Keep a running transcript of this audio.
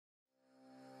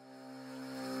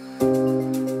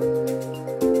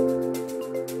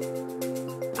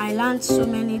learned so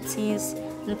many things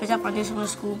in the special foundation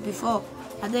school. Before,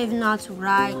 I don't even know how to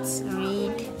write,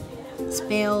 read,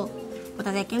 spell. But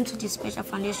as I came to the special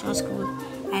foundation school,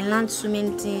 I learned so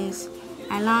many things.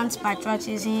 I learned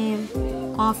patriotism,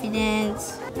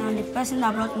 confidence, and the person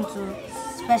that brought me to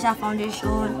special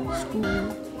foundation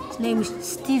school, his name is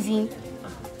Steven.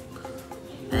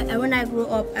 And when I grow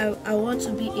up, I want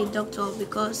to be a doctor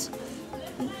because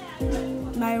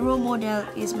my role model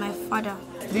is my father.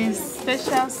 This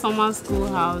special summer school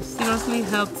has seriously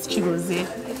helped Chigozie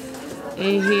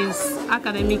in his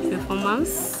academic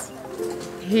performance,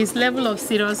 his level of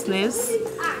seriousness,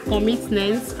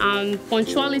 commitment, and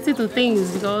punctuality to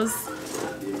things, because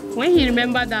when he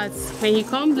remembered that when he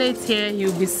comes late here, he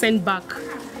will be sent back.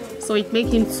 So it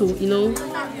makes him to,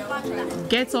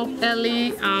 get up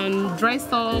early and dress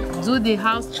up, do the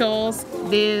house chores.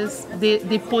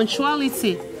 The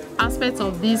punctuality aspect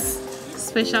of this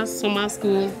special summer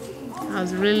school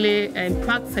has really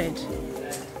impacted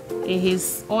in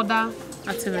his other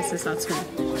activities at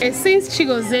home. And since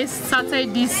Chigozie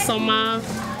started this summer,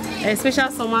 special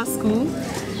summer school,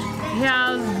 he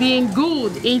has been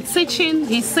good in teaching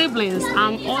his siblings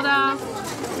and other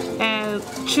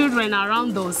children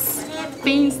around us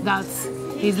things that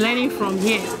he's learning from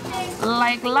here.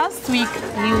 Like last week,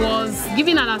 he was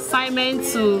given an assignment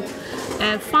to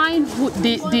find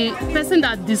the person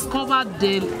that discovered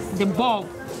the bulb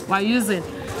we're using.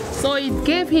 So it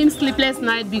gave him sleepless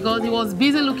night because he was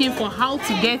busy looking for how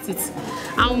to get it.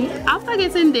 And after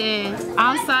getting the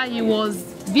answer, he was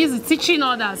busy teaching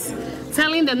others,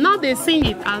 telling them now they sing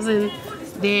it, as in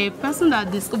the person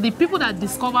that the people that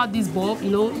discovered this bulb,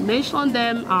 mention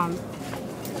them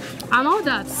and all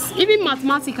that. Even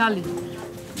mathematically,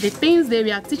 the things they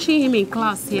were teaching him in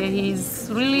class here, he's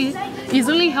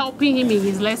really helping him in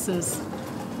his lessons,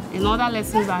 in other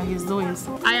lessons that he's doing.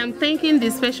 So I am thanking the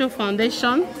Special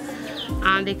Foundation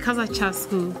and the Kazacha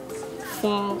School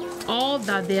for all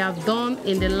that they have done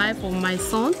in the life of my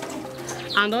son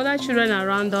and other children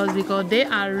around us, because they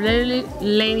are really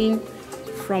learning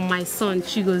from my son,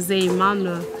 Chigozie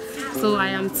Emmanuel. So I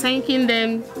am thanking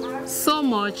them so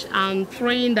much and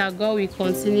praying that God will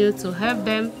continue to help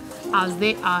them as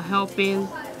they are helping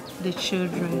the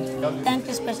children. Thank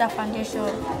you, Special Foundation,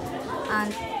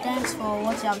 and thanks for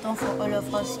what you have done for all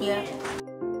of us here.